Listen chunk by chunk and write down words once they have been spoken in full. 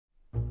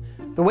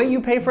The way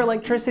you pay for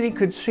electricity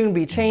could soon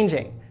be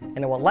changing, and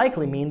it will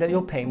likely mean that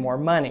you'll pay more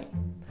money.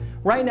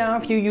 Right now,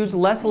 if you use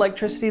less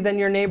electricity than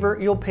your neighbor,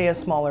 you'll pay a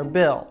smaller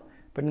bill.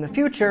 But in the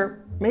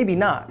future, maybe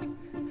not.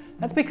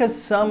 That's because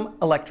some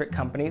electric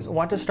companies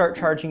want to start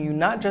charging you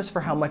not just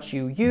for how much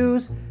you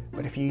use,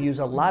 but if you use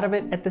a lot of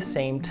it at the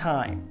same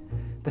time.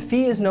 The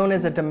fee is known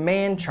as a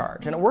demand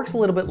charge, and it works a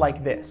little bit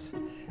like this.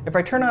 If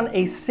I turn on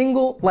a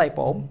single light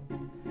bulb,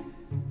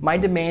 my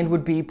demand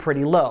would be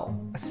pretty low.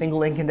 A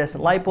single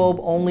incandescent light bulb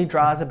only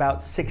draws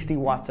about 60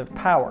 watts of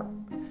power.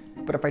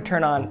 But if I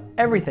turn on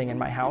everything in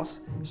my house,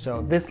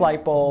 so this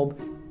light bulb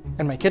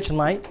and my kitchen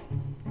light,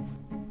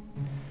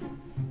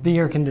 the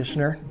air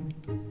conditioner,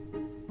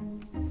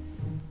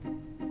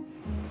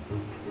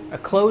 a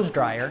clothes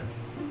dryer,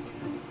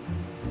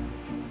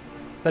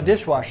 the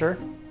dishwasher,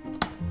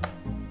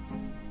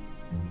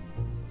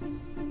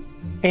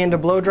 and a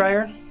blow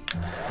dryer,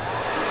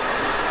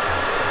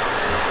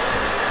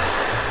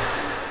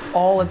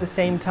 all at the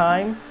same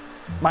time,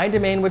 my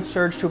demand would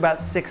surge to about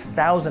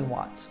 6,000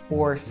 watts,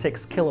 or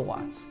 6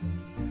 kilowatts.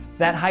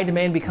 That high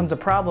demand becomes a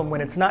problem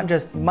when it's not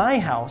just my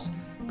house,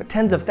 but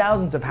tens of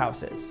thousands of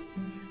houses.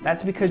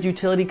 That's because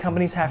utility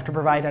companies have to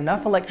provide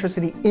enough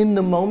electricity in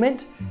the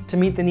moment to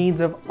meet the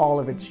needs of all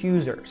of its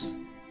users.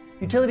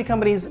 Utility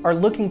companies are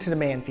looking to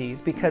demand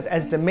fees because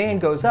as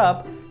demand goes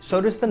up,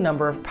 so does the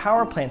number of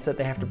power plants that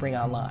they have to bring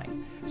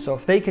online. So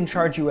if they can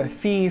charge you a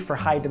fee for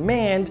high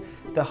demand,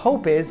 the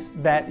hope is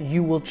that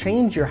you will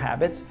change your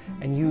habits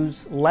and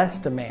use less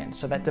demand,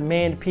 so that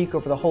demand peak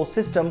over the whole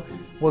system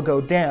will go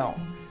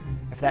down.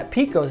 If that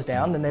peak goes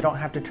down, then they don't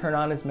have to turn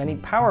on as many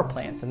power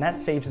plants, and that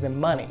saves them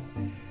money.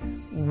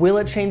 Will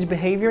it change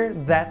behavior?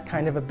 That's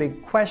kind of a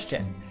big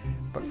question.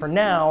 But for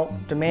now,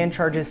 demand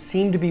charges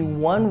seem to be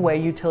one way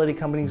utility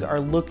companies are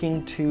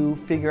looking to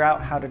figure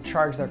out how to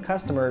charge their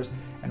customers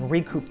and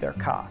recoup their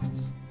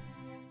costs.